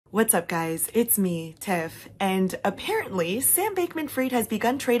What's up guys, it's me, Tiff, and apparently Sam Bankman-Fried has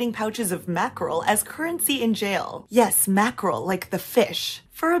begun trading pouches of mackerel as currency in jail. Yes, mackerel, like the fish.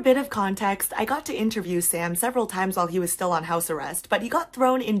 For a bit of context, I got to interview Sam several times while he was still on house arrest, but he got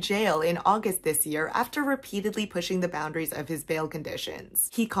thrown in jail in August this year after repeatedly pushing the boundaries of his bail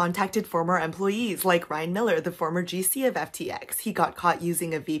conditions. He contacted former employees like Ryan Miller, the former GC of FTX. He got caught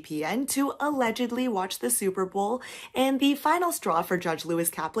using a VPN to allegedly watch the Super Bowl, and the final straw for Judge Lewis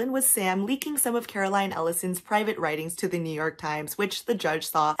Kaplan was Sam leaking some of Caroline Ellison's private writings to the New York Times, which the judge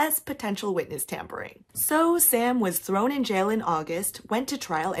saw as potential witness tampering. So Sam was thrown in jail in August, went to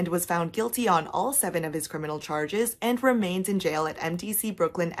trial and was found guilty on all 7 of his criminal charges and remains in jail at MDC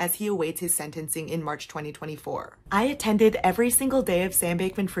Brooklyn as he awaits his sentencing in March 2024. I attended every single day of Sam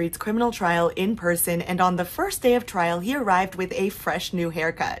Bankman-Fried's criminal trial in person, and on the first day of trial he arrived with a fresh new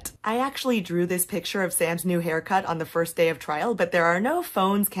haircut. I actually drew this picture of Sam's new haircut on the first day of trial, but there are no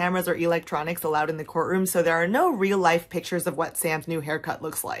phones, cameras, or electronics allowed in the courtroom, so there are no real-life pictures of what Sam's new haircut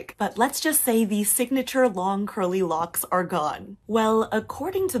looks like. But let's just say the signature long curly locks are gone. Well,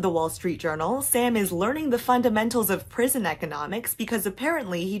 according to the Wall Street Journal, Sam is learning the fundamentals of prison economics because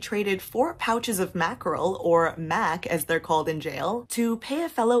apparently he traded 4 pouches of mackerel, or mack as they're called in jail, to pay a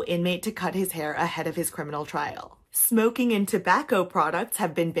fellow inmate to cut his hair ahead of his criminal trial. Smoking and tobacco products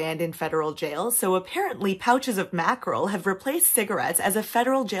have been banned in federal jails, so apparently pouches of mackerel have replaced cigarettes as a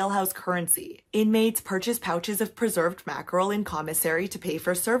federal jailhouse currency. Inmates purchase pouches of preserved mackerel in commissary to pay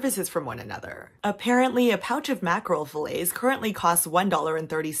for services from one another. Apparently, a pouch of mackerel fillets currently costs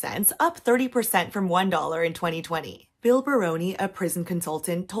 $1.30, up 30% from $1 in 2020. Bill Baroni, a prison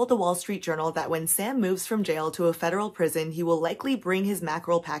consultant, told the Wall Street Journal that when Sam moves from jail to a federal prison, he will likely bring his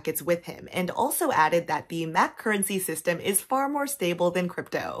mackerel packets with him, and also added that the mack currency system is far more stable than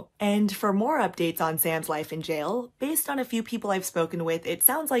crypto. And for more updates on Sam's life in jail, based on a few people I've spoken with, it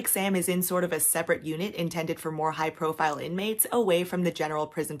sounds like Sam is in sort of a separate unit intended for more high-profile inmates away from the general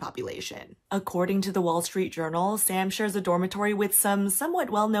prison population. According to the Wall Street Journal, Sam shares a dormitory with some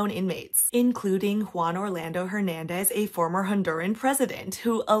somewhat well-known inmates, including Juan Orlando Hernandez, a former Honduran president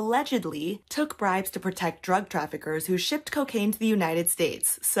who allegedly took bribes to protect drug traffickers who shipped cocaine to the United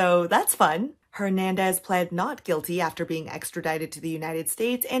States. So that's fun. Hernandez pled not guilty after being extradited to the United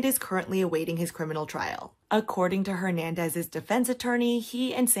States and is currently awaiting his criminal trial. According to Hernandez's defense attorney,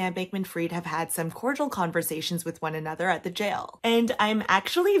 he and Sam Bankman-Fried have had some cordial conversations with one another at the jail. And I'm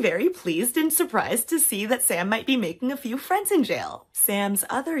actually very pleased and surprised to see that Sam might be making a few friends in jail. Sam's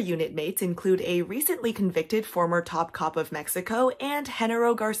other unit mates include a recently convicted former top cop of Mexico and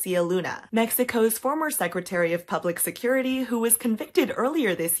Genaro García Luna, Mexico's former Secretary of Public Security, who was convicted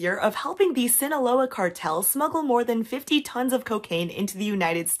earlier this year of helping the Sinaloa cartel smuggle more than 50 tons of cocaine into the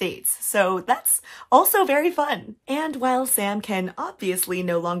United States. So that's also very fun. And while Sam can obviously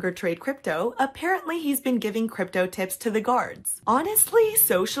no longer trade crypto, apparently he's been giving crypto tips to the guards. Honestly,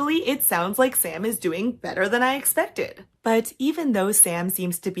 socially, it sounds like Sam is doing better than I expected. But even though Sam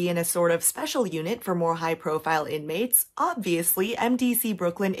seems to be in a sort of special unit for more high-profile inmates, obviously MDC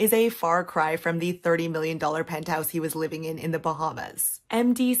Brooklyn is a far cry from the $30 million penthouse he was living in the Bahamas.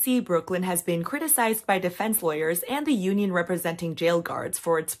 MDC Brooklyn has been criticized by defense lawyers and the union representing jail guards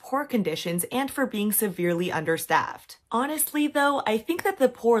for its poor conditions and for being severely understaffed. Honestly, though, I think that the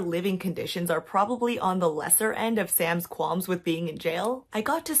poor living conditions are probably on the lesser end of Sam's qualms with being in jail. I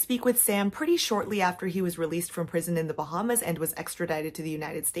got to speak with Sam pretty shortly after he was released from prison in the Bahamas and was extradited to the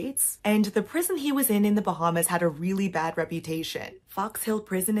United States. And the prison he was in the Bahamas had a really bad reputation. Fox Hill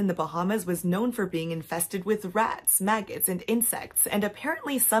Prison in the Bahamas was known for being infested with rats, maggots, and insects, and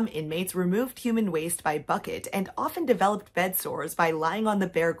apparently some inmates removed human waste by bucket and often developed bed sores by lying on the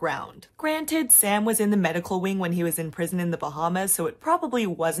bare ground. Granted, Sam was in the medical wing when he was in prison in the Bahamas, so it probably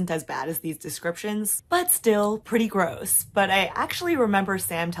wasn't as bad as these descriptions, but still pretty gross. But I actually remember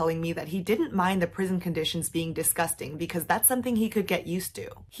Sam telling me that he didn't mind the prison conditions being disgusting because that's something he could get used to.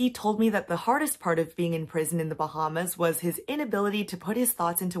 He told me that the hardest part of being in prison in the Bahamas was his inability to put his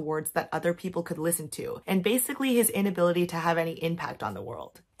thoughts into words that other people could listen to, and basically his inability to have any impact on the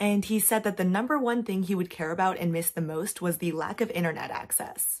world. And he said that the #1 thing he would care about and miss the most was the lack of internet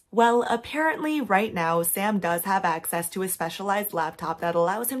access. Well, apparently right now, Sam does have access to a specialized laptop that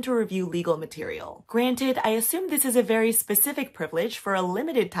allows him to review legal material. Granted, I assume this is a very specific privilege for a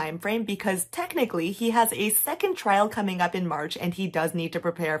limited time frame because technically he has a second trial coming up in March and he does need to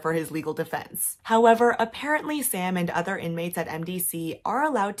prepare for his legal defense. However, apparently Sam and other inmates at MDC are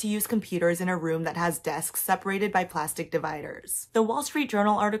allowed to use computers in a room that has desks separated by plastic dividers. The Wall Street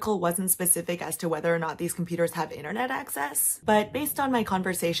Journal article article wasn't specific as to whether or not these computers have internet access, but based on my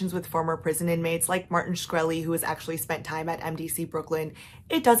conversations with former prison inmates like Martin Shkreli, who has actually spent time at MDC Brooklyn,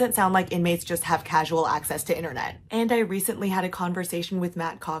 it doesn't sound like inmates just have casual access to internet. And I recently had a conversation with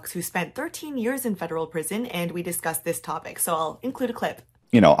Matt Cox, who spent 13 years in federal prison, and we discussed this topic, so I'll include a clip.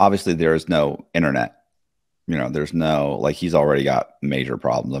 Obviously there is no internet. There's no, like, he's already got major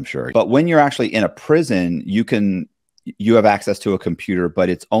problems, I'm sure. But when you're actually in a prison, you have access to a computer, but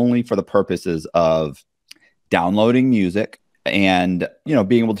it's only for the purposes of downloading music and,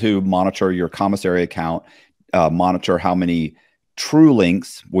 being able to monitor your commissary account, monitor how many true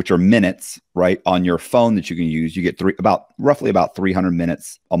links, which are minutes, right, on your phone that you can use. You get roughly about 300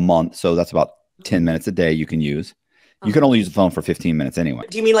 minutes a month. So that's about 10 minutes a day you can use. You can only use the phone for 15 minutes anyway.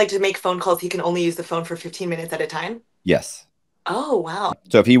 Do you mean like to make phone calls, he can only use the phone for 15 minutes at a time? Yes. Oh, wow.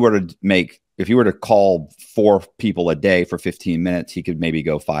 So if he were to call 4 people a day for 15 minutes, he could maybe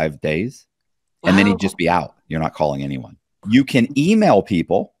go 5 days. Wow. And then he'd just be out. You're not calling anyone. You can email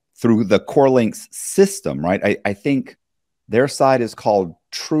people through the CoreLinks system, right? I think their site is called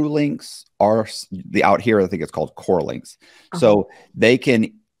TrueLinks, or out here, I think it's called CoreLinks. So they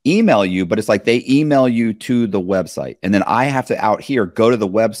can email you, but it's like they email you to the website. And then I have to out here go to the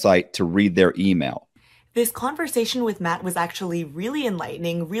website to read their email. This conversation with Matt was actually really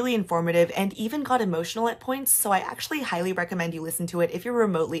enlightening, really informative, and even got emotional at points, so I actually highly recommend you listen to it if you're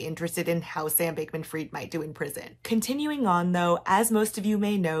remotely interested in how Sam Bankman-Fried might do in prison. Continuing on though, as most of you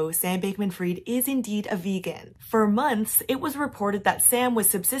may know, Sam Bankman-Fried is indeed a vegan. For months, it was reported that Sam was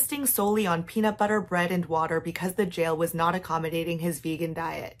subsisting solely on peanut butter, bread, and water because the jail was not accommodating his vegan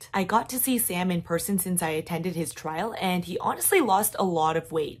diet. I got to see Sam in person since I attended his trial, and he honestly lost a lot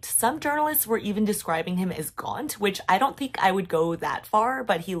of weight. Some journalists were even describing him as gaunt, which I don't think I would go that far,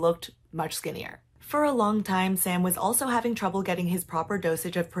 but he looked much skinnier. For a long time, Sam was also having trouble getting his proper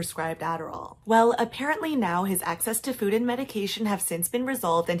dosage of prescribed Adderall. Well, apparently now his access to food and medication have since been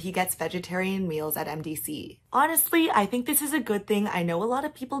resolved and he gets vegetarian meals at MDC. Honestly, I think this is a good thing. I know a lot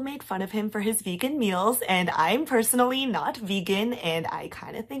of people made fun of him for his vegan meals, and I'm personally not vegan, and I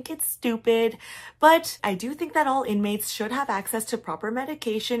kind of think it's stupid, but I do think that all inmates should have access to proper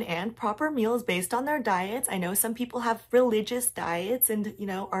medication and proper meals based on their diets. I know some people have religious diets and,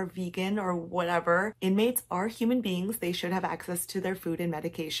 are vegan or whatever. Inmates are human beings. They should have access to their food and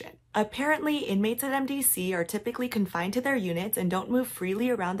medication. Apparently, inmates at MDC are typically confined to their units and don't move freely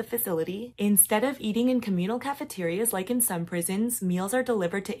around the facility. Instead of eating in communal cafeterias like in some prisons, meals are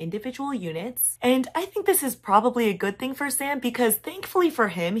delivered to individual units. And I think this is probably a good thing for Sam because thankfully for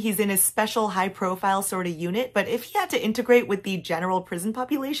him, he's in a special high-profile sort of unit, but if he had to integrate with the general prison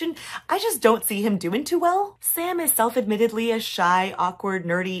population, I just don't see him doing too well. Sam is self-admittedly a shy, awkward,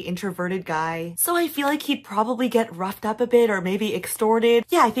 nerdy, introverted guy, so I feel like he'd probably get roughed up a bit or maybe extorted.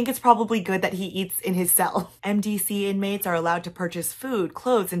 Yeah, I think it's probably good that he eats in his cell. MDC inmates are allowed to purchase food,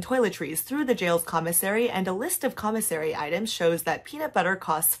 clothes, and toiletries through the jail's commissary, and a list of commissary items shows that peanut butter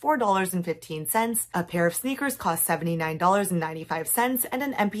costs $4.15, a pair of sneakers costs $79.95, and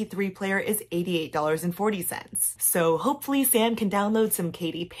an MP3 player is $88.40. So hopefully Sam can download some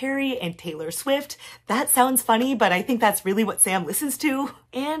Katy Perry and Taylor Swift. That sounds funny, but I think that's really what Sam listens to.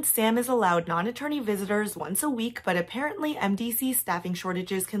 And Sam is allowed non-attorney visitors once a week, but apparently MDC staffing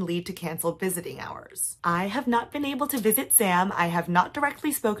shortages can lead to canceled visiting hours. I have not been able to visit Sam. I have not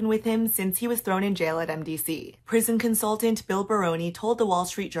directly spoken with him since he was thrown in jail at MDC. Prison consultant Bill Baroni told the Wall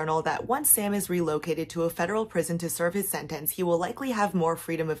Street Journal that once Sam is relocated to a federal prison to serve his sentence, he will likely have more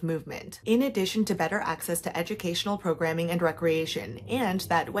freedom of movement, in addition to better access to educational programming and recreation, and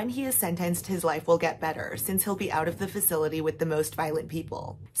that when he is sentenced, his life will get better since he'll be out of the facility with the most violent people.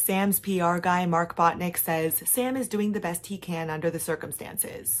 Sam's PR guy, Mark Botnick, says Sam is doing the best he can under the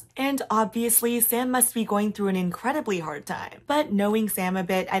circumstances. And obviously, Sam must be going through an incredibly hard time. But knowing Sam a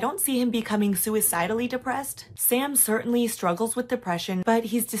bit, I don't see him becoming suicidally depressed. Sam certainly struggles with depression, but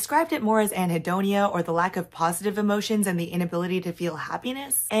he's described it more as anhedonia, or the lack of positive emotions and the inability to feel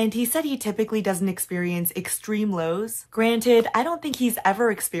happiness. And he said he typically doesn't experience extreme lows. Granted, I don't think he's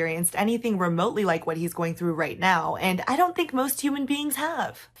ever experienced anything remotely like what he's going through right now, and I don't think most human beings have.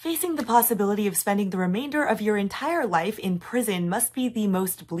 Facing the possibility of spending the remainder of your entire life in prison must be the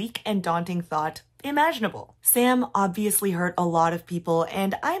most bleak and daunting thought imaginable. Sam obviously hurt a lot of people,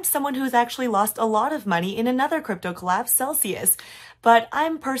 and I'm someone who's actually lost a lot of money in another crypto collapse, Celsius. but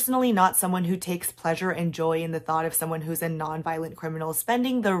I'm personally not someone who takes pleasure and joy in the thought of someone who's a non-violent criminal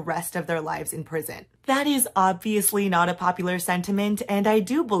spending the rest of their lives in prison. That is obviously not a popular sentiment, and I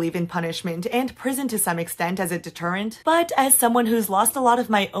do believe in punishment and prison to some extent as a deterrent, but as someone who's lost a lot of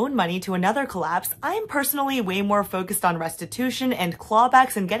my own money to another collapse, I'm personally way more focused on restitution and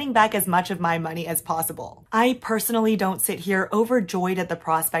clawbacks and getting back as much of my money as possible. I personally don't sit here overjoyed at the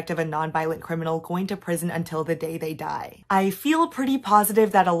prospect of a non-violent criminal going to prison until the day they die. I feel pretty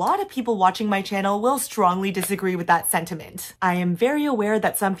positive that a lot of people watching my channel will strongly disagree with that sentiment. I am very aware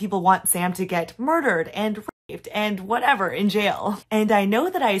that some people want Sam to get murdered and raped and whatever in jail. And I know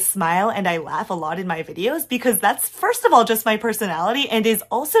that I smile and I laugh a lot in my videos because that's first of all just my personality and is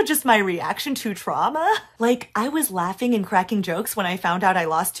also just my reaction to trauma. Like, I was laughing and cracking jokes when I found out I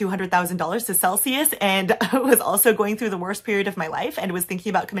lost $200,000 to Celsius, and I was also going through the worst period of my life and was thinking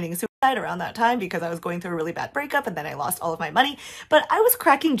about committing suicide around that time because I was going through a really bad breakup and then I lost all of my money. But I was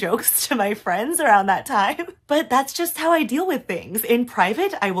cracking jokes to my friends around that time. But that's just how I deal with things. In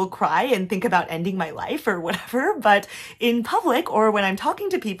private, I will cry and think about ending my life or whatever, but in public or when I'm talking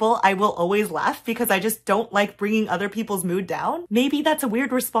to people, I will always laugh because I just don't like bringing other people's mood down. Maybe that's a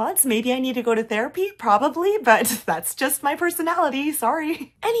weird response. Maybe I need to go to therapy, probably, but that's just my personality,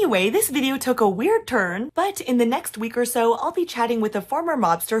 sorry. Anyway, this video took a weird turn, but in the next week or so, I'll be chatting with a former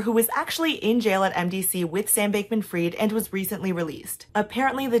mobster who was actually in jail at MDC with Sam Bankman-Fried and was recently released.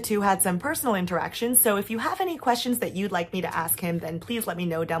 Apparently the two had some personal interactions, so if you have any questions that you'd like me to ask him, then please let me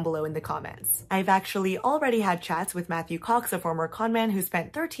know down below in the comments. I've actually already had chats with Matthew Cox, a former conman who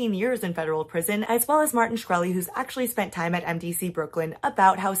spent 13 years in federal prison, as well as Martin Shkreli, who's actually spent time at MDC Brooklyn,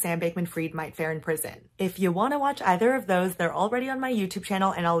 about how Sam Bankman-Fried might fare in prison. If you want to watch either of those, they're already on my YouTube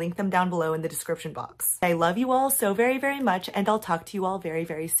channel and I'll link them down below in the description box. I love you all so very, very much, and I'll talk to you all very,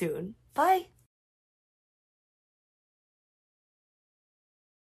 very soon. Bye!